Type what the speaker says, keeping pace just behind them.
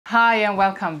Hi and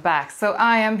welcome back. So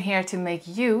I am here to make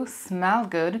you smell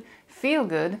good, feel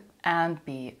good and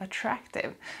be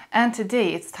attractive. And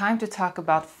today it's time to talk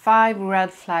about 5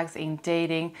 red flags in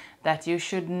dating that you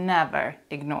should never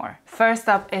ignore. First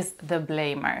up is the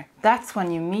blamer. That's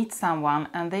when you meet someone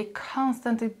and they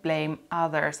constantly blame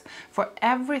others for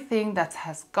everything that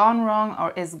has gone wrong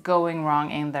or is going wrong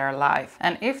in their life.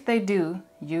 And if they do,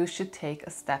 you should take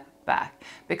a step back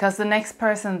because the next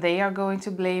person they are going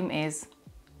to blame is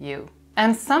you.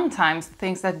 And sometimes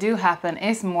things that do happen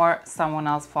is more someone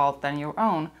else's fault than your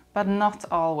own, but not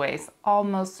always,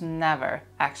 almost never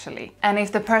actually. And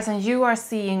if the person you are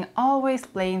seeing always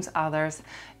blames others,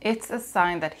 it's a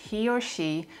sign that he or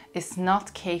she is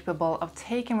not capable of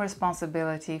taking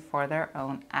responsibility for their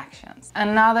own actions.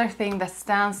 Another thing that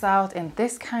stands out in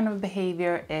this kind of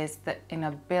behavior is the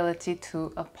inability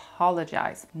to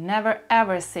apologize. Never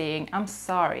ever saying I'm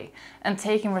sorry and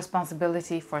taking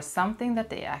responsibility for something that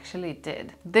they actually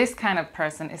did. This kind of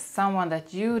person is someone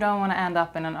that you don't want to end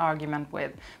up in an argument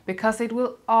with, because it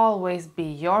will always be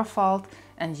your fault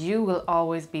and you will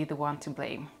always be the one to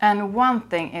blame. And one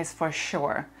thing is for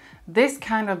sure, this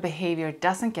kind of behavior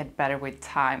doesn't get better with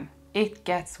time. It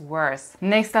gets worse.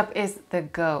 Next up is the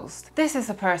ghost. This is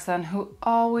a person who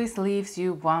always leaves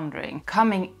you wondering,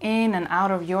 coming in and out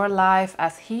of your life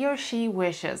as he or she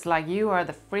wishes, like you are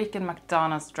the freaking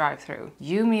McDonald's drive-thru.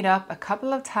 You meet up a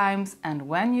couple of times and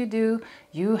when you do,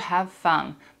 you have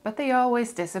fun, but they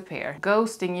always disappear,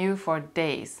 ghosting you for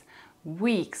days,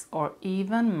 weeks or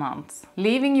even months,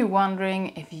 leaving you wondering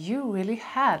if you really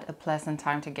had a pleasant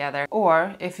time together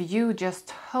or if you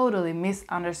just totally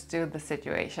misunderstood the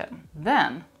situation.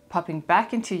 Then popping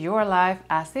back into your life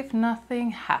as if nothing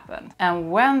happened.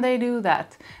 And when they do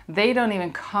that, they don't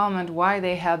even comment why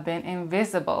they have been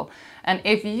invisible. And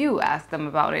if you ask them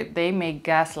about it, they may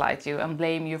gaslight you and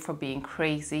blame you for being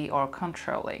crazy or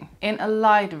controlling. In a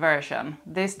light version,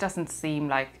 this doesn't seem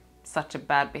like such a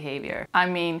bad behavior. I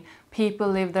mean, people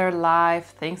live their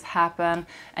life, things happen,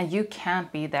 and you can't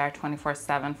be there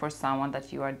 24/7 for someone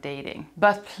that you are dating.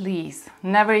 But please,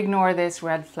 never ignore this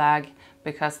red flag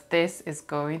because this is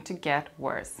going to get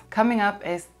worse. Coming up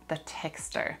is the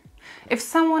texter. If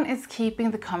someone is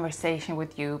keeping the conversation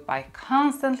with you by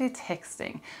constantly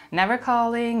texting, never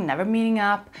calling, never meeting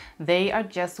up, they are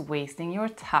just wasting your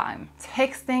time.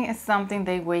 Texting is something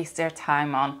they waste their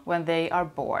time on when they are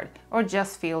bored or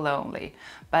just feel lonely.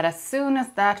 But as soon as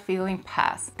that feeling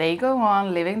passes, they go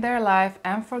on living their life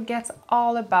and forget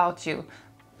all about you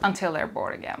until they're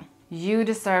bored again. You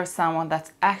deserve someone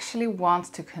that actually wants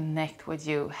to connect with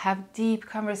you, have deep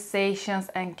conversations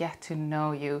and get to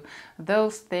know you.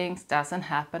 Those things doesn't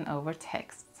happen over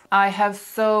text. I have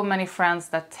so many friends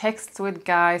that text with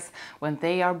guys when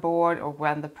they are bored or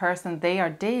when the person they are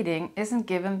dating isn't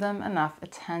giving them enough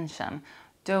attention.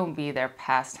 Don't be their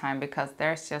pastime because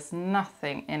there's just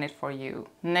nothing in it for you.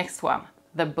 Next one.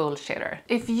 The bullshitter.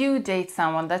 If you date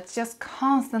someone that's just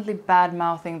constantly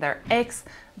bad-mouthing their ex,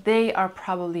 they are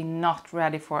probably not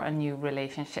ready for a new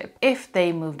relationship. If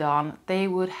they moved on, they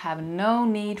would have no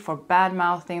need for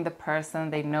bad-mouthing the person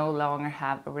they no longer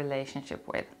have a relationship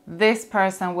with. This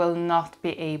person will not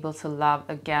be able to love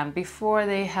again before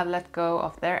they have let go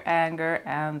of their anger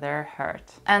and their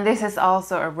hurt. And this is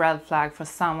also a red flag for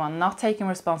someone not taking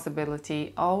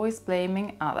responsibility, always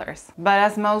blaming others. But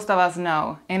as most of us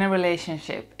know, in a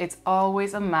relationship, it's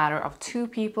always a matter of 2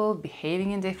 people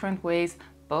behaving in different ways,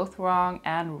 both wrong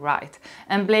and right.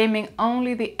 And blaming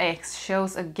only the ex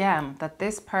shows again that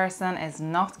this person is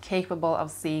not capable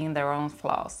of seeing their own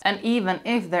flaws. And even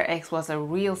if their ex was a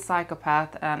real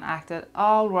psychopath and acted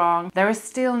all wrong, there is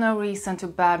still no reason to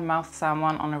badmouth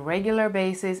someone on a regular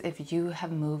basis if you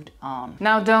have moved on.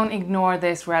 Now don't ignore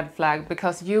this red flag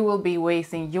because you will be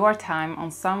wasting your time on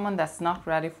someone that's not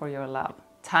ready for your love.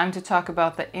 Time to talk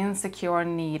about the insecure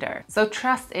needer. So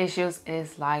trust issues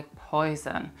is like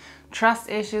poison. Trust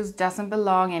issues doesn't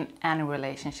belong in any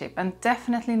relationship and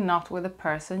definitely not with the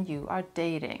person you are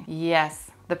dating.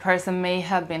 Yes, the person may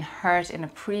have been hurt in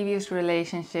a previous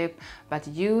relationship, but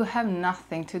you have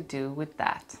nothing to do with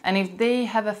that. And if they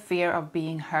have a fear of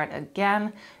being hurt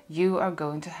again, you are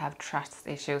going to have trust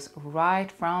issues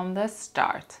right from the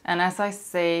start. And as I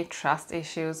say, trust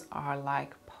issues are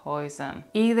like poison.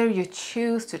 Either you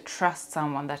choose to trust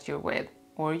someone that you're with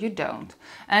or you don't.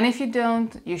 And if you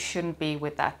don't, you shouldn't be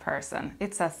with that person.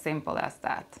 It's as simple as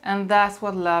that. And that's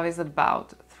what love is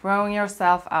about. throwing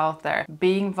yourself out there,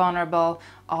 being vulnerable,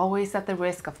 always at the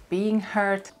risk of being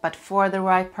hurt, but for the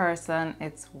right person,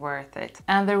 it's worth it.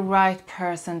 And the right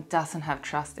person doesn't have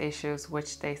trust issues,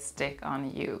 which they stick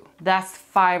on you. That's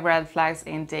 5 red flags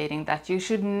in dating that you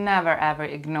should never ever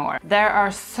ignore. There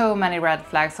are so many red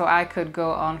flags, so I could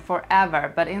go on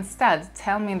forever, but instead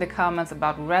tell me in the comments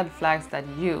about red flags that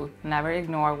you never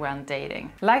ignore when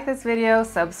dating. Like this video,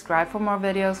 subscribe for more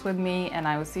videos with me, and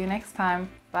I will see you next time.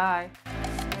 Bye!